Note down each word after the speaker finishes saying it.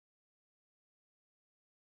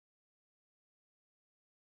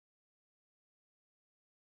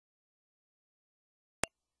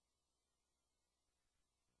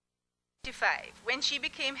when she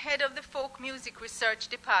became head of the Folk Music Research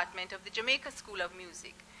Department of the Jamaica School of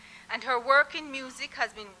Music, and her work in music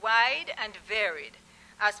has been wide and varied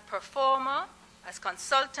as performer, as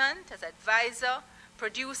consultant, as advisor,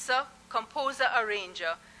 producer, composer,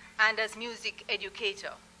 arranger, and as music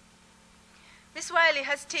educator. Ms. Whylie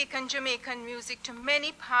has taken Jamaican music to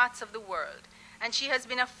many parts of the world, and she has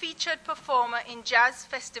been a featured performer in jazz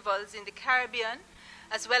festivals in the Caribbean,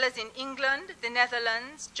 as well as in England, the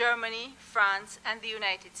Netherlands, Germany, France, and the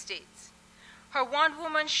United States. Her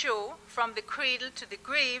one-woman show, From the Cradle to the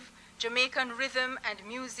Grave, Jamaican Rhythm and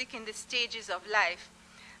Music in the Stages of Life,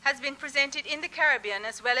 has been presented in the Caribbean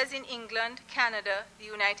as well as in England, Canada, the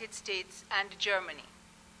United States, and Germany.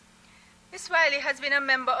 Ms. Whylie has been a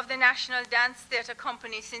member of the National Dance Theatre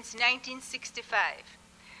Company since 1965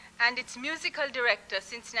 and its musical director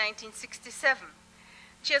since 1967.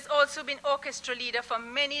 She has also been orchestra leader for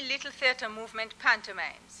many Little Theatre Movement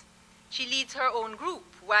pantomimes. She leads her own group,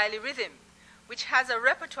 Whylie Rhythm, which has a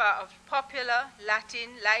repertoire of popular,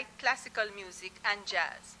 Latin, light classical music, and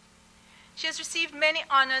jazz. She has received many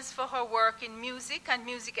honors for her work in music and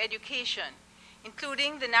music education,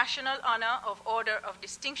 including the National Honor of Order of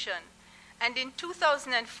Distinction, and in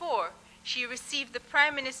 2004, she received the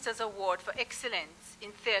Prime Minister's Award for Excellence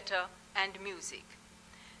in Theatre and Music.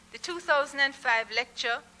 The 2005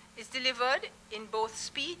 lecture is delivered in both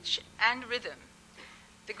speech and rhythm.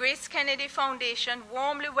 The GraceKennedy Foundation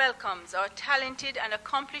warmly welcomes our talented and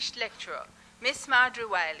accomplished lecturer, Miss Marjorie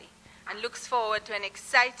Whylie, and looks forward to an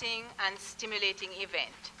exciting and stimulating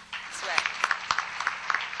event. That's right.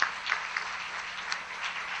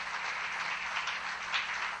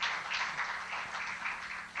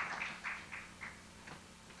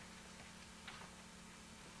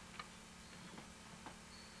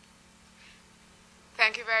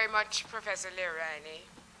 Thank you very much, Professor Whylie.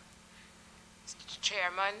 Mr.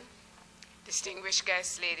 Chairman, distinguished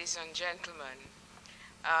guests, ladies and gentlemen.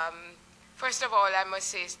 First of all, I must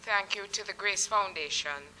say thank you to the Grace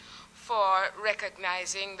Foundation for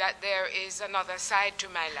recognizing that there is another side to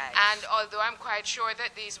my life. And although I'm quite sure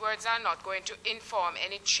that these words are not going to inform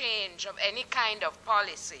any change of any kind of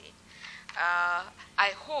policy,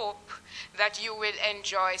 I hope that you will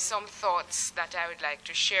enjoy some thoughts that I would like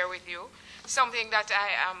to share with you, something that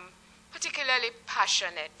I am particularly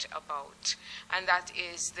passionate about, and that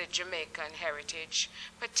is the Jamaican heritage,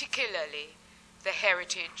 particularly the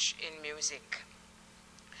heritage in music.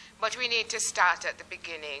 But we need to start at the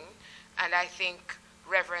beginning, and I think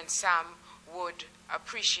Reverend Sam would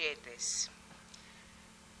appreciate this.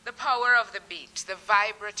 The power of the beat, the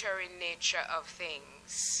vibratory nature of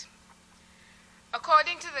things.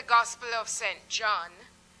 According to the Gospel of St. John,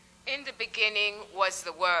 in the beginning was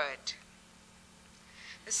the Word.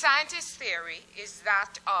 The scientist's theory is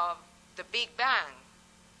that of the Big Bang,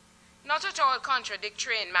 not at all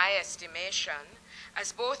contradictory in my estimation,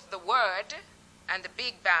 as both the Word and the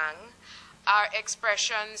Big Bang are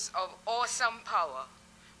expressions of awesome power,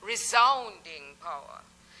 resounding power,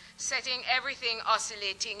 setting everything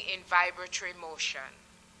oscillating in vibratory motion.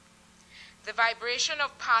 The vibration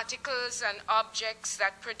of particles and objects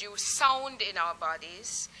that produce sound in our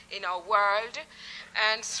bodies, in our world,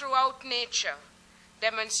 and throughout nature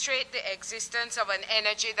demonstrate the existence of an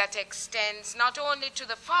energy that extends not only to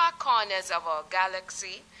the far corners of our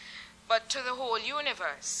galaxy, but to the whole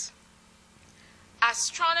universe.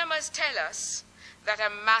 Astronomers tell us that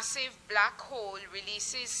a massive black hole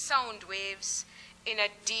releases sound waves in a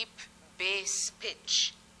deep bass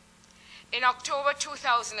pitch. In October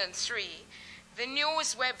 2003, the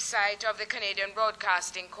news website of the Canadian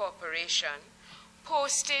Broadcasting Corporation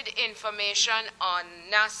posted information on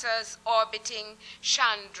NASA's orbiting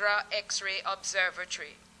Chandra X-ray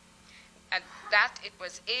Observatory, and that it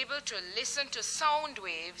was able to listen to sound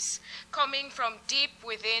waves coming from deep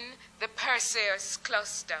within the Perseus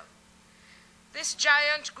cluster. This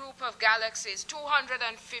giant group of galaxies,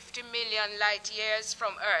 250 million light years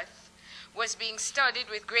from Earth, was being studied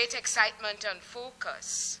with great excitement and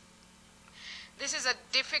focus. This is a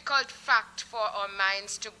difficult fact for our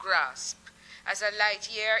minds to grasp, as a light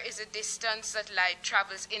year is a distance that light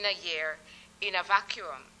travels in a year in a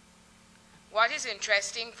vacuum. What is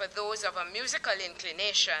interesting for those of a musical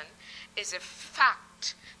inclination is the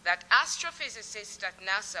fact that astrophysicists at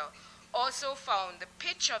NASA also found the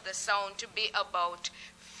pitch of the sound to be about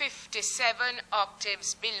 57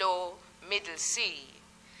 octaves below middle C,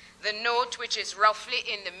 the note which is roughly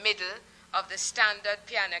in the middle of the standard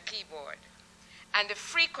piano keyboard, and the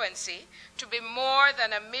frequency to be more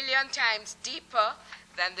than 1 million times deeper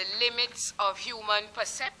than the limits of human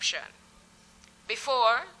perception.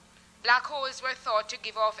 Before, black holes were thought to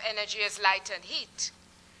give off energy as light and heat.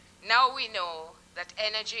 Now we know that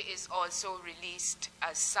energy is also released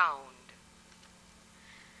as sound.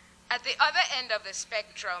 At the other end of the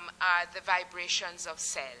spectrum are the vibrations of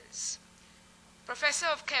cells. Professor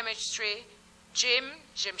of Chemistry Jim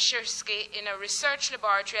Shirsky, in a research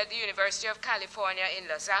laboratory at the University of California in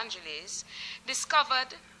Los Angeles,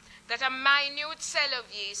 discovered that a minute cell of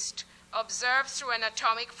yeast observed through an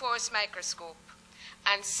atomic force microscope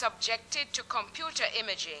and subjected to computer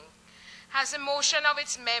imaging has a motion of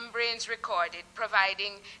its membranes recorded,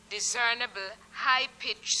 providing discernible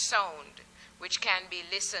high-pitched sound which can be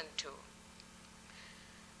listened to.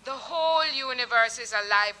 The whole universe is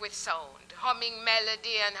alive with sound, humming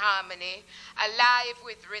melody and harmony, alive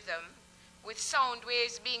with rhythm, with sound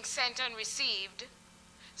waves being sent and received,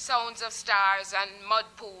 sounds of stars and mud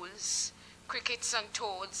pools, crickets and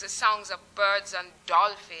toads, the songs of birds and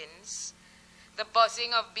dolphins, the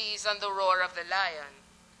buzzing of bees and the roar of the lion.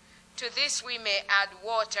 To this we may add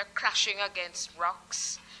water crashing against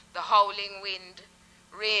rocks, the howling wind,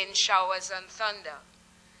 rain showers and thunder.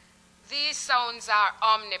 These sounds are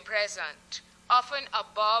omnipresent, often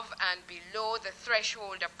above and below the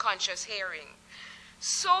threshold of conscious hearing.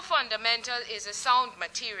 So fundamental is a sound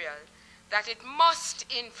material that it must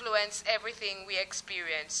influence everything we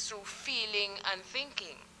experience through feeling and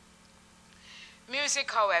thinking.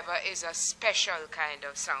 Music, however, is a special kind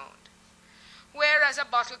of sound. Whereas a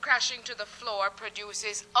bottle crashing to the floor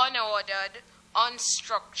produces unordered,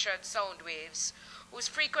 unstructured sound waves whose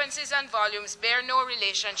frequencies and volumes bear no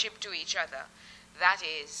relationship to each other, that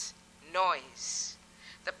is, noise.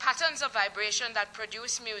 The patterns of vibration that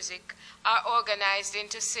produce music are organized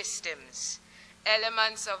into systems,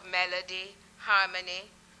 elements of melody, harmony,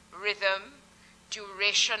 rhythm,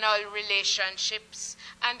 durational relationships,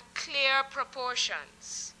 and clear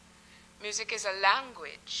proportions. Music is a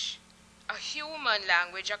language, a human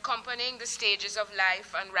language accompanying the stages of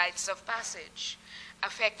life and rites of passage,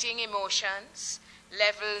 affecting emotions,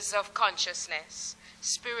 levels of consciousness,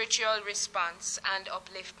 spiritual response, and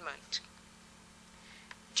upliftment.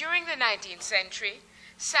 During the 19th century,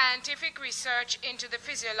 scientific research into the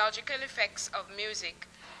physiological effects of music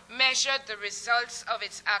measured the results of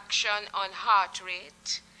its action on heart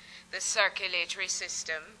rate, the circulatory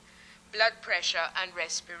system, blood pressure, and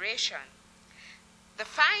respiration. The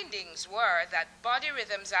findings were that body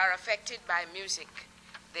rhythms are affected by music.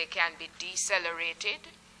 They can be decelerated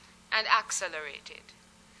and accelerated.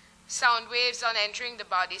 Sound waves on entering the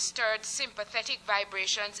body stirred sympathetic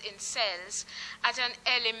vibrations in cells at an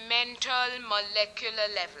elemental molecular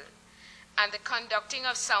level, and the conducting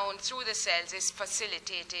of sound through the cells is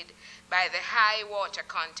facilitated by the high water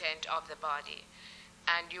content of the body.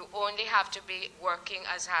 And you only have to be working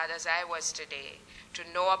as hard as I was today to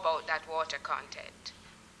know about that water content.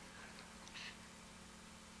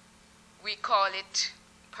 We call it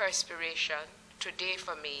perspiration. Today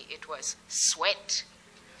for me it was sweat.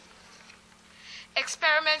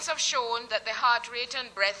 Experiments have shown that the heart rate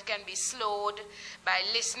and breath can be slowed by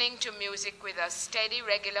listening to music with a steady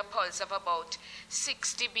regular pulse of about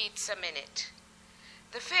 60 beats a minute.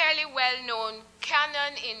 The fairly well-known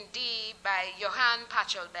Canon in D by Johann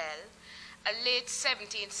Pachelbel, a late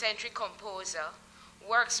 17th century composer,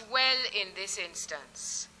 works well in this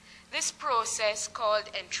instance. This process, called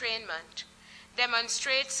entrainment,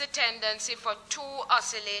 demonstrates the tendency for two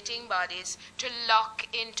oscillating bodies to lock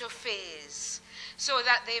into phase so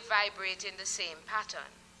that they vibrate in the same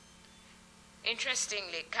pattern.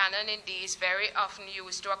 Interestingly, Canon in D is very often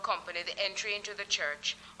used to accompany the entry into the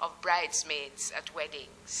church of bridesmaids at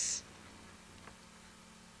weddings.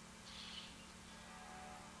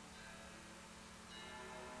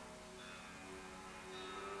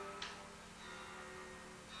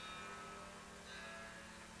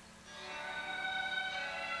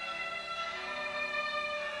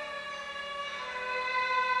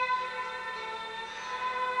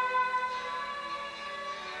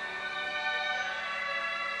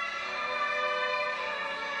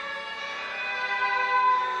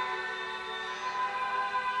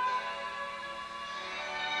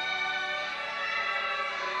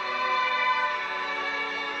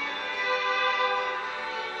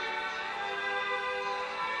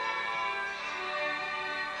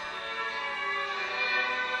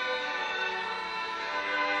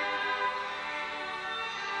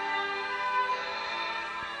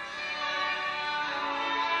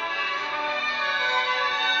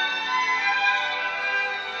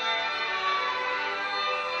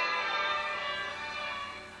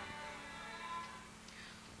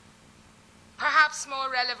 Perhaps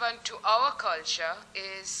more relevant to our culture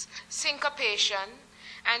is syncopation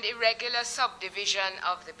and irregular subdivision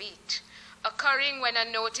of the beat, occurring when a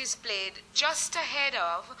note is played just ahead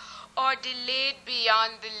of or delayed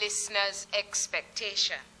beyond the listener's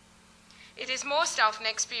expectation. It is most often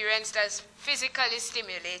experienced as physically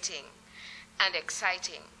stimulating and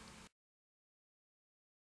exciting.